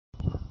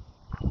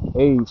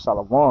Hey,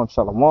 Shalom,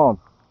 Shalom.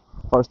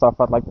 First off,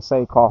 I'd like to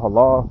say, call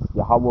halal,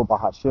 Yahweh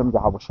Bahashim,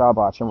 Yahweh Shah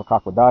Bahashim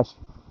Rakakwadash.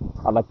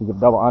 I'd like to give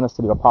double honors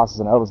to the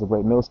apostles and elders of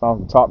Great Millstone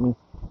who taught me.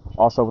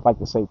 Also, would like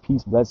to say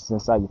peace, blessings,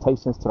 and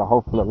salutations to the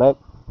hopeful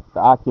elect, the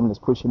Akim is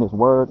pushing his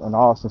word and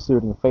all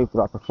sincerity and faith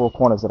throughout the four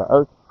corners of the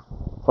earth.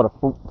 For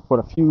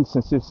the few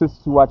sincere sisters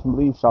who watch and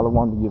believe,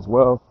 Shalom to you as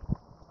well.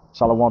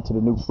 Shalom to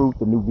the new fruit,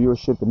 the new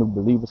viewership, the new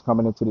believers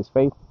coming into this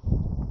faith.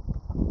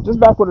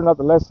 Just back with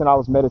another lesson. I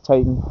was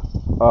meditating.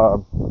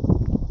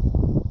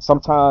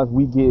 Sometimes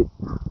we get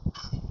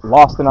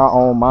lost in our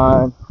own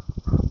mind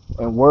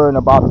and worrying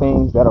about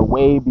things that are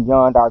way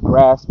beyond our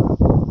grasp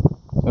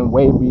and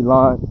way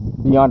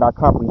beyond our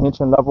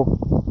comprehension level.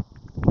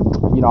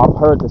 You know, I've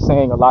heard the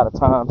saying a lot of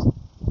times,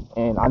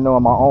 and I know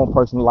in my own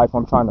personal life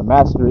I'm trying to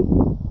master it.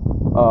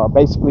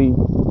 Basically,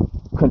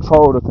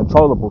 control the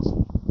controllables.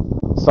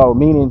 So,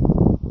 meaning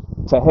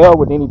to hell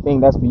with anything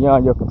that's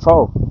beyond your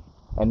control.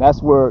 And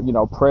that's where,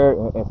 prayer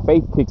and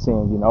faith kicks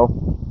in.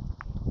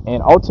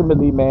 And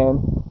ultimately,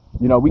 man,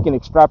 we can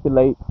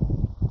extrapolate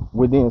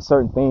within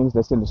certain things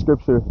that's in the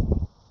scripture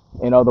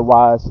and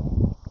otherwise.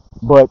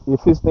 But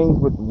if it's things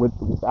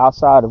with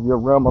outside of your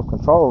realm of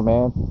control,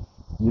 man,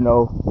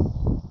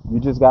 you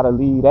just gotta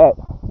leave that,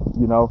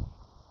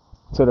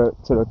 to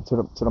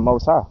the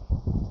Most High.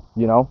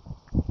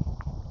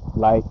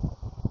 Like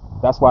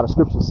that's why the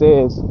scripture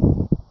says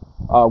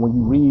when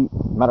you read.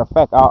 Matter of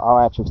fact, I'll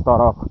actually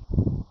start off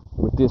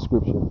with this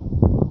scripture.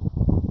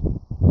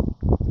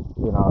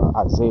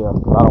 Isaiah,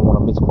 because I don't want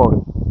to misquote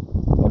it.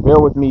 And bear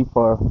with me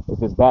for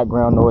if it's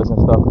background noise and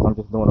stuff, because I'm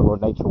just doing a little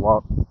nature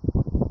walk.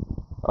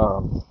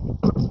 I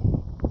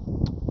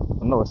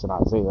know it's in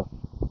Isaiah.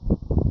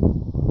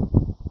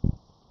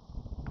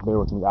 Bear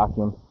with me,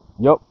 Akim.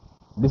 Yep,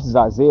 this is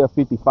Isaiah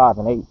 55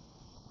 and 8.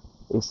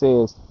 It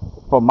says,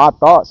 "For my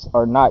thoughts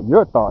are not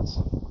your thoughts,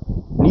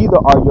 neither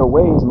are your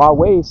ways my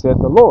ways, said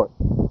the Lord."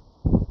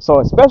 So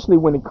especially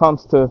when it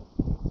comes to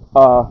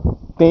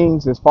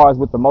things as far as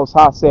what the Most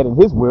High said in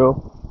His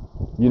will,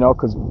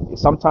 because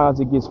sometimes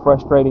it gets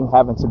frustrating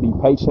having to be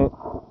patient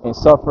and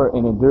suffer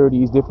and endure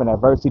these different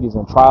adversities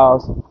and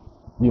trials.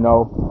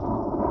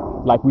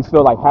 Like we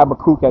feel like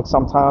Habakkuk at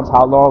sometimes,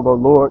 how long, oh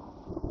Lord,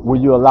 will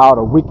you allow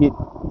the wicked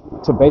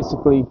to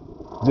basically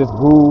just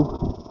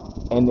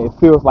rule? And it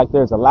feels like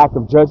there's a lack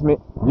of judgment,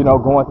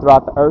 going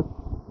throughout the earth.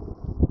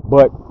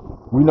 But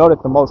we know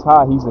that the Most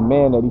High, He's a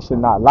man that He should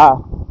not lie.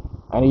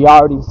 And He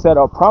already set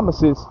up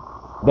promises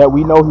that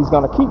we know He's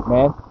going to keep,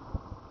 man.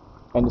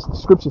 And the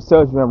scripture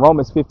tells you in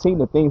Romans 15,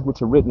 the things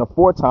which are written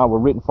aforetime were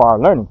written for our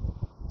learning.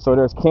 So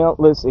there's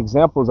countless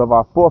examples of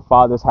our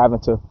forefathers having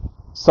to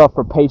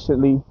suffer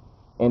patiently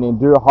and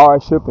endure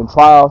hardship and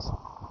trials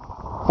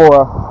for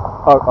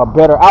a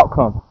better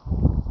outcome.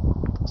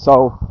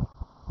 So,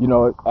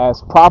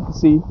 as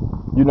prophecy,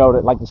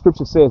 that like the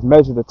scripture says,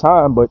 measure the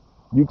time, but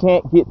you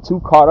can't get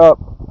too caught up,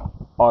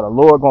 or the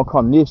Lord gonna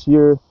come this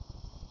year,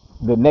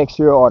 the next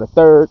year, or the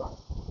third.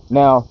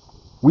 Now,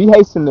 we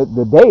hasten the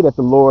day that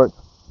the Lord,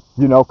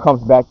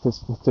 comes back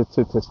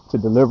to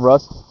deliver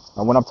us.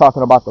 And when I'm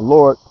talking about the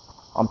Lord,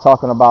 I'm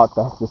talking about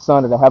the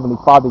Son of the Heavenly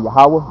Father,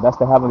 Yahweh. That's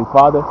the Heavenly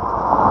Father.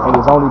 And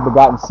His only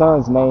begotten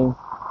Son's name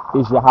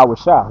is Yahweh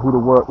Shah, who the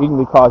world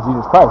ignorantly calls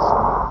Jesus Christ.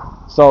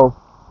 So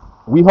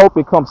we hope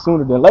it comes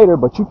sooner than later,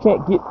 but you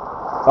can't get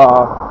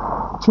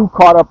too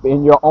caught up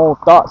in your own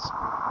thoughts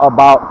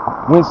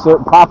about when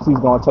certain prophecy is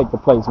going to take the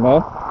place,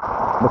 man.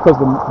 Because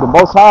the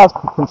Most High is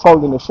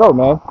controlling the show,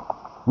 man.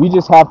 We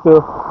just have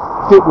to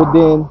fit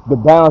within the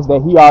bounds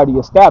that He already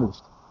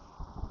established.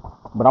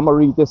 But I'm going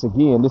to read this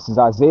again. This is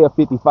Isaiah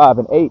 55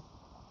 and 8.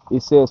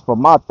 It says, "For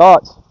my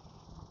thoughts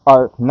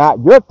are not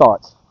your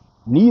thoughts,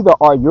 neither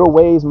are your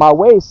ways my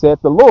ways,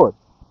 saith the Lord.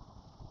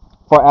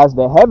 For as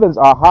the heavens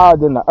are higher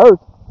than the earth,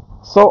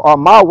 so are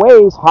my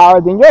ways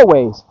higher than your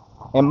ways,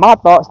 and my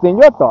thoughts than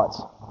your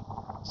thoughts."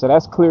 So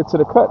that's clear to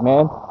the cut,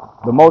 man.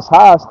 The Most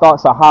High's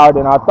thoughts are higher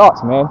than our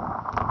thoughts, man.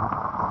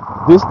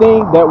 This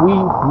thing that we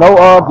know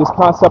of, this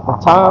concept of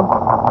time,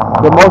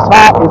 the Most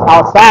High is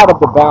outside of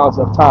the bounds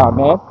of time,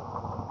 man.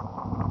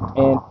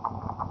 And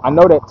I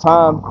know that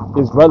time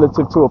is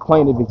relative to a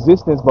plane of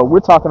existence, but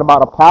we're talking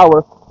about a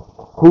power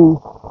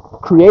who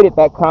created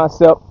that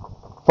concept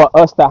for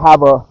us to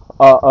have a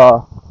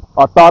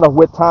thought of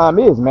what time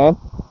is, man.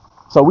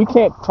 So we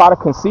can't try to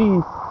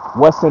conceive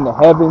what's in the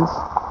heavens,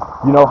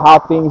 how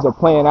things are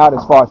playing out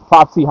as far as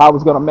prophecy, how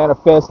it's going to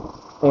manifest,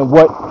 and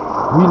what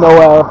we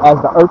know of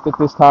as the earth at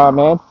this time,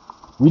 man.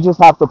 We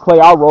just have to play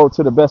our role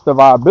to the best of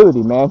our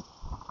ability, man,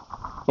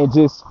 and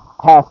just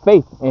have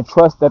faith and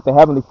trust that the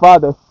Heavenly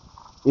Father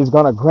is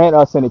going to grant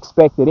us an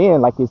expected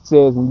end, like it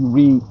says when you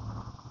read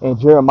in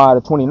Jeremiah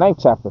the 29th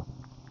chapter.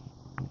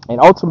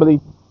 And ultimately,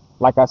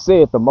 like I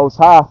said, the Most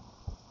High,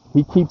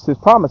 He keeps His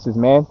promises,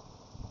 man.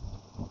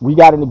 We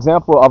got an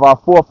example of our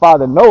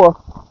forefather Noah.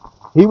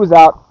 He was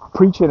out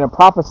preaching and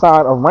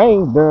prophesying of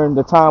rain during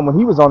the time when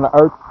he was on the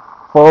earth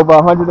for over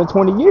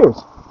 120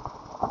 years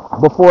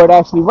before it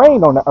actually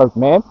rained on the earth,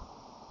 man.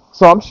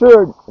 So I'm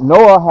sure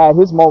Noah had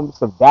his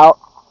moments of doubt,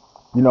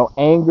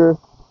 anger,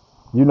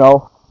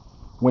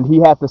 when he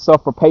had to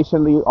suffer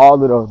patiently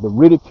all of the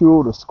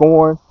ridicule, the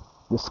scorn,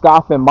 the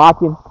scoff and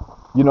mocking,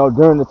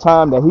 during the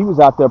time that he was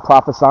out there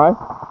prophesying.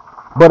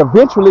 But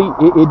eventually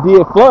it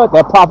did flood.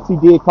 That prophecy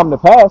did come to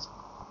pass.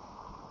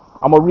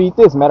 I'm going to read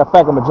this. Matter of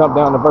fact, I'm going to jump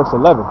down to verse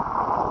 11.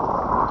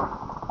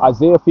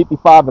 Isaiah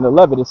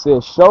 55:11, it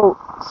says, so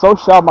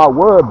shall my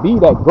word be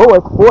that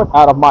goeth forth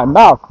out of my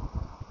mouth.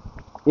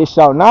 It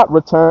shall not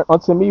return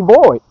unto me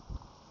void,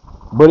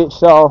 but it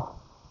shall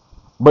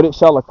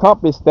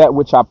accomplish that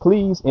which I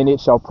please, and it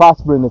shall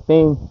prosper in the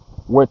thing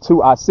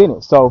whereto I sent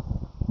it. So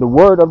the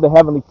word of the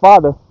Heavenly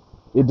Father,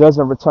 it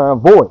doesn't return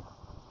void.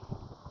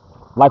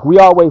 Like we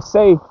always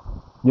say,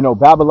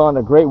 Babylon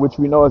the Great, which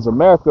we know as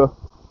America,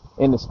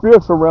 in the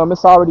spiritual realm,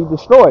 it's already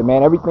destroyed,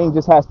 man. Everything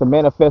just has to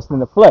manifest in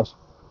the flesh.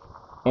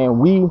 And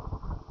we,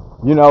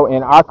 in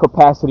our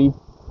capacity,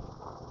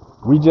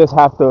 we just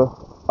have to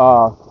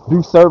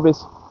do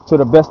service to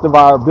the best of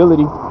our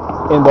ability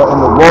in the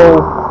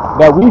role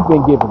that we've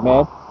been given,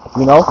 man.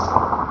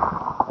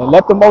 And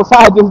let the Most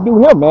High just do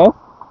Him, man.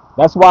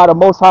 That's why the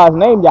Most High's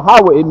name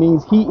Yahweh, it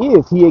means He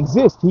is, He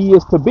exists, He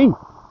is to be.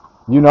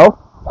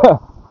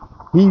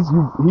 He's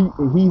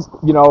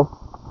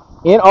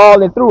in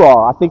all and through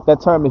all. I think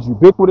that term is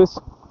ubiquitous.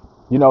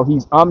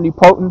 He's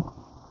omnipotent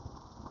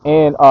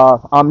and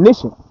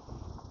omniscient.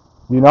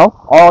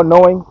 All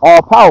knowing,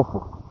 all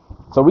powerful.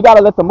 So we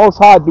gotta let the Most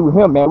High do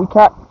Him, man. We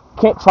can't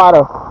try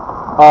to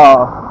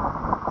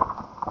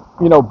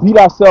beat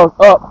ourselves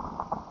up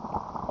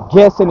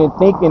guessing and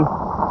thinking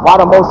why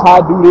the Most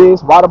High do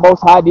this, why the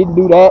Most High didn't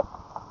do that.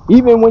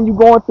 Even when you're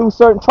going through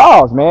certain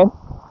trials, man,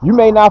 you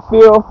may not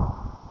feel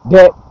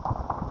that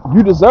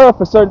you deserve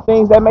for certain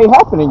things that may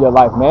happen in your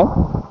life, man.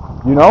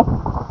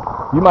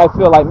 You might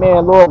feel like,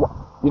 man, Lord,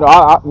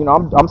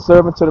 I'm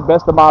serving to the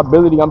best of my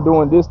ability. I'm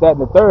doing this, that,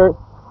 and the third.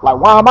 Like,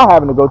 why am I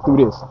having to go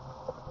through this?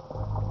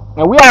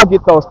 And we all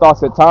get those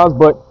thoughts at times,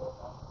 but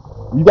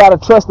you got to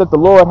trust that the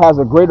Lord has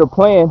a greater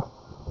plan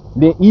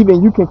than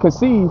even you can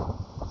conceive,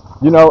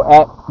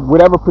 at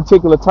whatever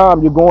particular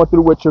time you're going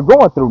through what you're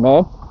going through,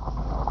 man.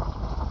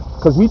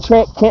 Because we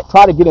can't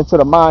try to get into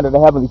the mind of the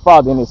Heavenly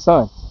Father and His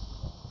Son.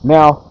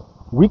 Now,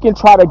 we can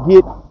try to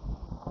get,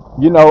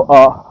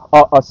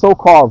 a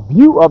so-called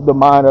view of the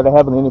mind of the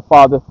Heavenly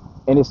Father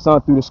and His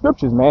Son through the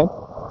Scriptures, man.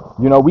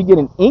 We get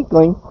an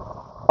inkling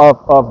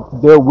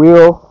of their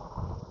will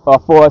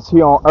for us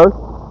here on earth,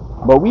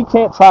 but we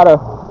can't try to,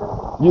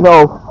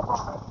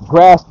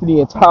 grasp the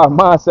entire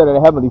mindset of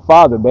the Heavenly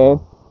Father, man,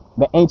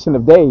 the Ancient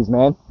of Days,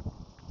 man.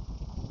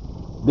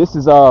 This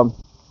is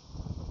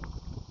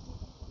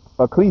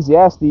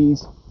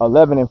Ecclesiastes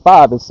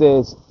 11:5. It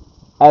says,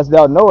 as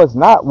thou knowest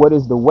not what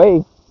is the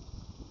way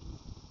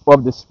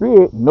of the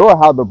Spirit, nor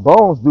how the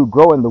bones do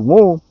grow in the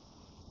womb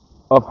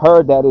of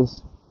her that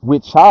is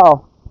with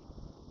child,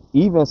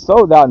 even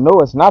so thou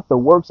knowest not the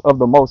works of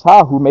the Most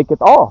High, who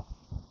maketh all.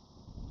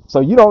 So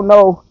you don't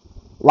know,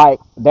 like,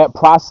 that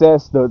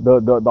process,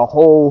 the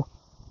whole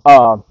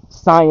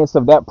science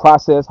of that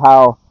process,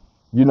 how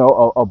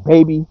a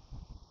baby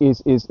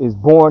is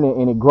born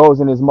and it grows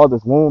in his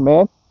mother's womb,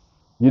 man.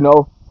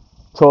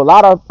 To a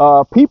lot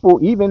of people,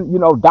 even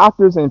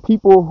doctors and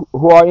people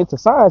who are into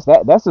science,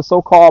 that's a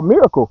so-called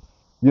miracle.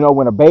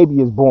 When a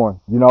baby is born,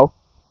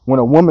 when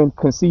a woman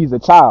conceives a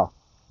child.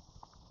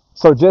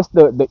 So just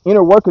the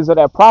inner workings of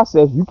that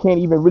process, you can't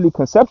even really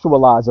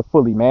conceptualize it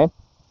fully, man.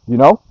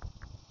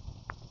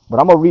 But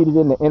I'm gonna read it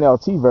in the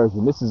NLT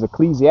version. This is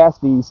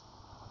Ecclesiastes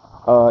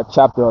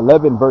chapter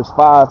 11, verse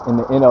 5 in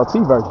the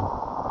NLT version.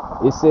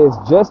 It says,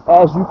 just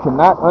as you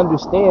cannot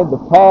understand the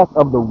path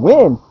of the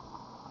wind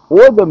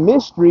or the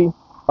mystery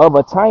of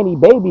a tiny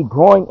baby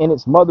growing in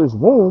its mother's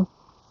womb,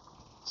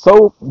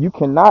 so you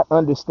cannot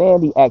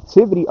understand the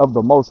activity of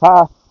the Most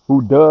High,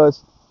 who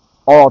does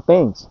all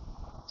things.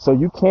 So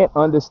you can't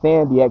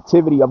understand the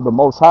activity of the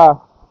Most High,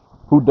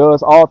 who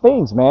does all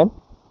things, man.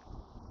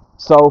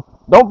 So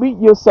don't beat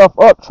yourself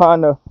up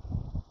trying to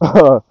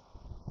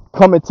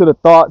come into the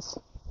thoughts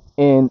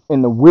and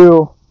the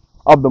will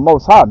of the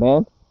Most High,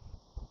 man.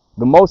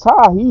 The Most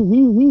High,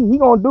 he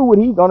gonna do what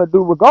he gonna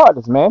do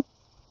regardless, man.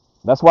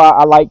 That's why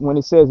I like when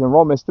it says in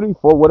Romans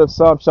 3:4, what if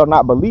some shall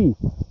not believe?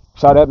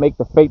 Shall that make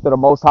the faith of the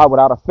Most High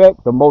without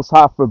effect? The Most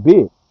High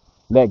forbid.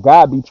 Let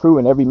God be true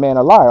and every man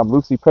a liar. I'm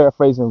loosely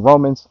paraphrasing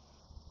Romans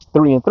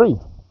 3:3.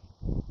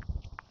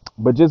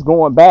 But just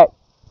going back,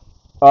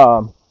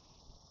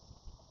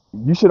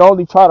 you should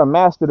only try to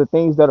master the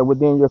things that are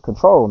within your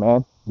control,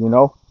 man.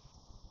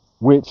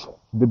 Which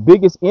the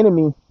biggest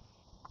enemy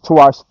to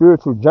our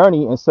spiritual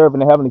journey and serving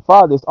the Heavenly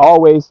Father is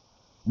always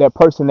that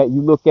person that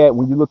you look at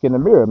when you look in the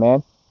mirror,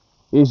 man.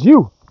 Is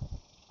you.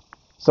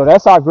 So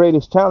that's our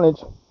greatest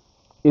challenge,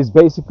 is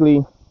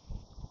basically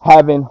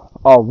having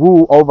a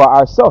rule over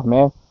ourselves,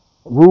 man.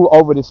 Rule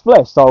over this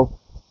flesh. So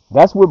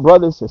that's what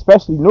brothers,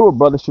 especially newer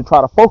brothers, should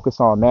try to focus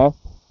on, man.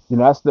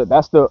 That's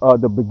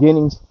the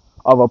beginnings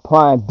of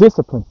applying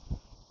discipline,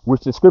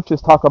 which the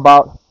scriptures talk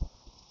about.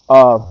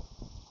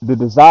 The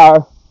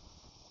desire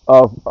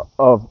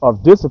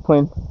of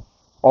discipline,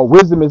 or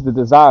wisdom is the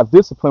desire of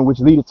discipline, which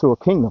leadeth to a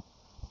kingdom.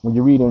 when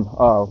you're reading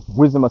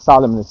Wisdom of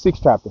Solomon, the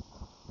 6th chapter.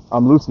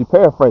 I'm loosely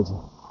paraphrasing.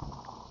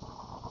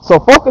 So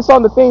focus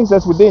on the things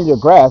that's within your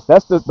grasp.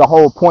 That's the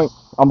whole point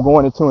I'm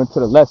going into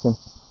the lesson.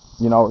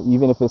 You know,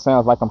 even if it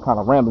sounds like I'm kind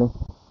of rambling,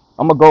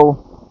 I'm going to go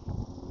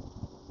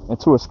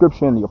into a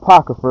scripture in the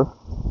Apocrypha,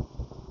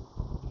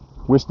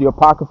 which the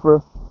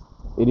Apocrypha,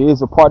 it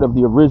is a part of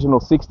the original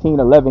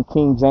 1611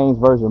 King James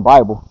Version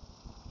Bible.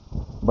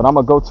 But I'm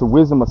going to go to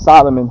Wisdom of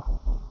Solomon,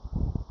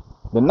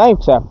 the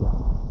 9th chapter,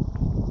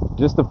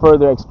 just to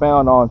further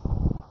expound on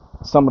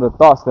some of the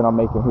thoughts that I'm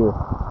making here.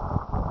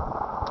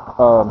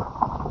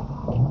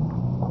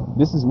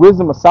 This is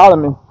Wisdom of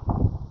Solomon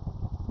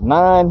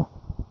 9,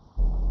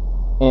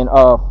 and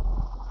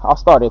I'll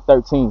start at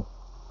 13.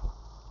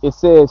 It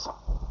says,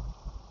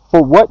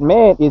 "For what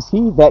man is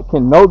he that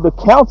can know the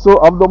counsel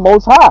of the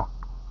Most High?"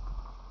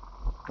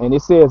 And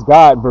it says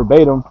God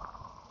verbatim,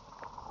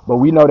 but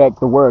we know that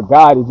the word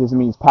God, it just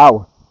means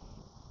power.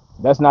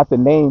 That's not the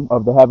name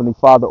of the Heavenly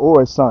Father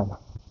or His Son.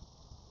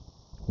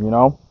 You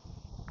know,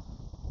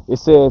 it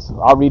says,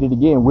 I'll read it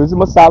again,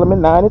 Wisdom of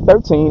Solomon 9 and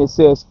 13. It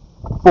says,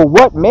 "For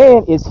what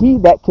man is he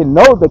that can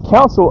know the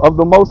counsel of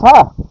the Most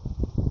High?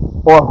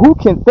 Or who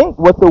can think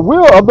what the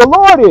will of the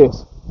Lord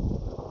is?"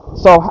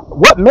 So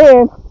what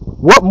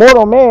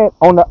mortal man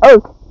on the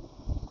earth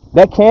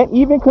that can't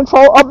even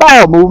control a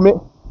bowel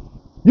movement?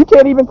 You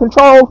can't even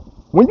control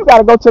when you got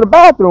to go to the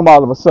bathroom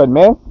all of a sudden,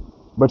 man.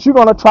 But you're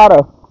going to try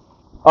to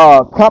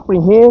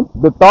comprehend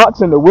the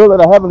thoughts and the will of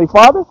the Heavenly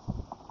Father?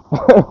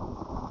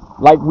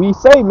 Like we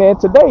say, man,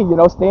 today, you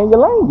know, stay in your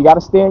lane. You got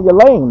to stay in your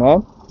lane,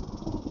 man.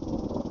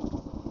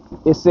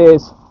 It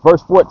says,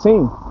 verse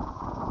 14,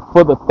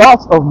 "For the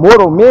thoughts of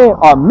mortal men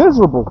are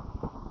miserable,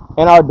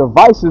 and our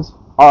devices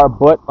are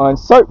but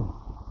uncertain."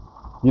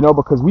 You know,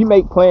 because we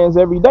make plans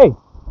every day,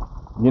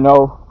 you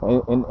know,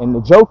 and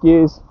the joke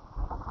is,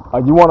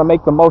 you want to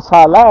make the Most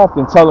High laugh,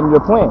 and tell him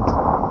your plans.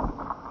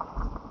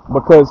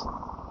 Because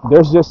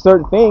there's just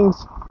certain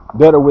things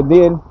that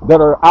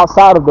are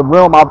outside of the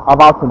realm of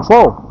our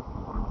control.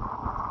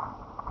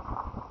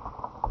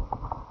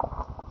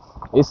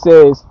 It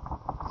says,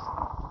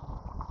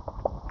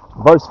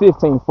 verse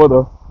 15, "For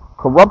the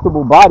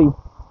corruptible body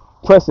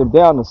presseth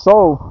down the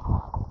soul,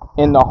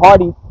 and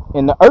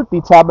the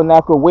earthly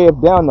tabernacle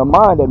weigheth down the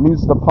mind that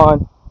muses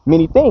upon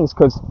many things."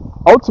 Because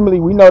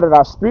ultimately we know that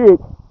our spirit,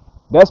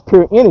 that's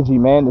pure energy,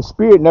 man. The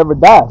spirit never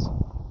dies,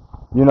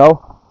 you know,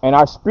 and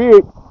our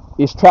spirit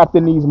is trapped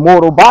in these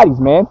mortal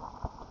bodies, man,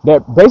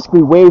 that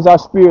basically weighs our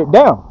spirit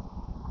down.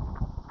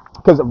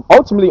 Because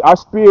ultimately our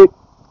spirit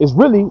is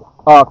really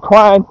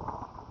crying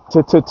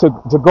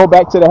to go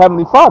back to the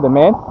Heavenly Father,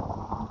 man.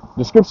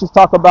 The scriptures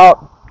talk about,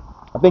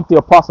 I think the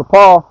Apostle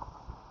Paul,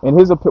 in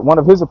one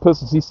of his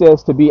epistles, he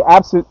says to be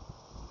absent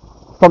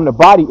from the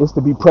body is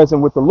to be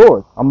present with the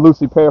Lord. I'm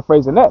loosely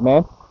paraphrasing that,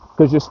 man,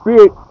 because your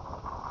spirit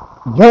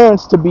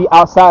yearns to be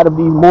outside of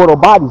these mortal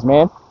bodies,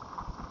 man,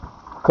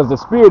 because the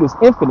spirit is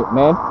infinite,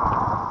 man.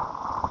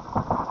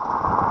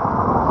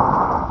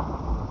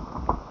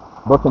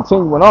 But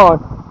continuing on,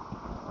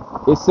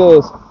 it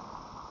says,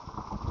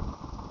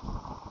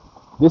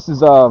 this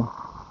is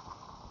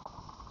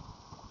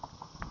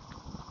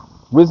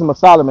Wisdom of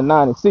Solomon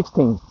 9 and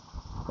 16.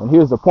 And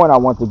here's the point I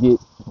want to get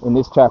in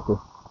this chapter.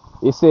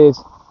 It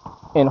says,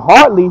 and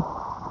hardly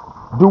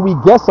do we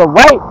guess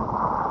aright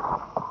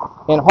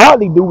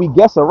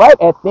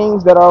at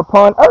things that are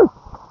upon earth.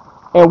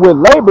 And with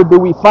labor do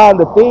we find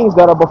the things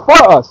that are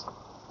before us.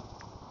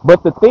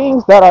 But the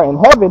things that are in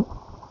heaven,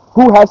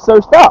 who has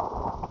searched out?"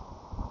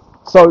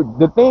 So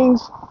the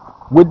things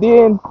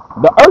within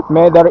the earth,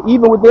 man, that are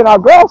even within our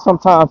grasp,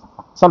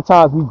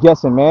 sometimes we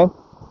guessing, man.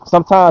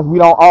 Sometimes we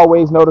don't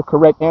always know the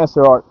correct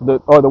answer or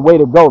the way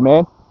to go,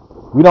 man.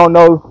 We don't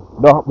know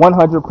the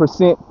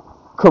 100%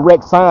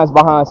 correct science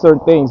behind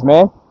certain things,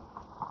 man.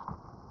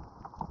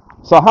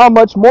 So how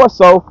much more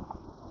so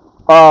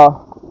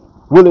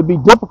will it be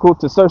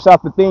difficult to search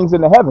out the things in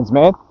the heavens,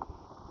 man?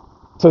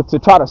 To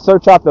try to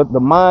search out the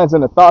minds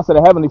and the thoughts of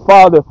the Heavenly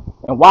Father,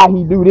 and why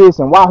he do this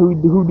and why who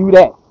do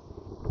that,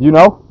 you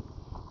know?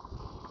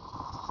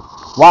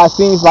 Why it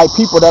seems like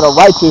people that are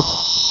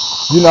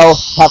righteous, you know,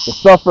 have to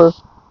suffer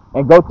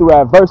and go through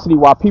adversity,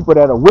 while people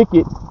that are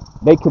wicked,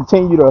 they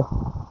continue to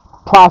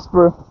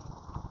prosper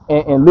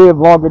and live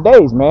longer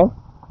days, man.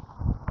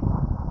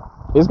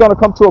 It's going to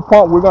come to a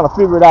point where we're going to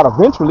figure it out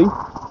eventually,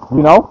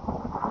 you know.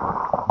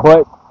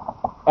 But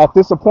at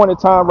this appointed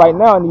time right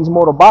now in these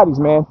mortal bodies,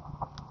 man,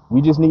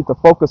 we just need to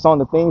focus on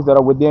the things that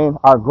are within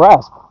our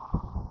grasp.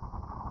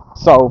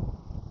 So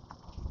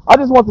I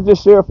just want to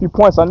just share a few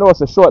points. I know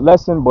it's a short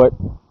lesson, but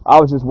I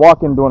was just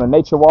walking, doing a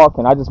nature walk,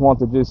 and I just want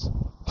to just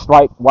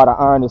strike while the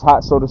iron is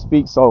hot, so to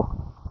speak. So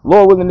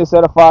Lord willing, this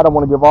edified, I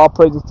want to give all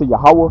praises to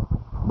Yahweh,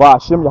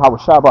 Ba'ashem, Yahweh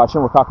Shai,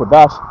 Ba'ashem,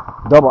 Rakakwadash.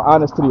 Double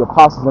honors to the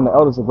apostles and the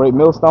elders of Great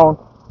Millstone.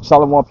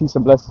 Shalom, peace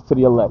and blessings to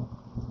the elect.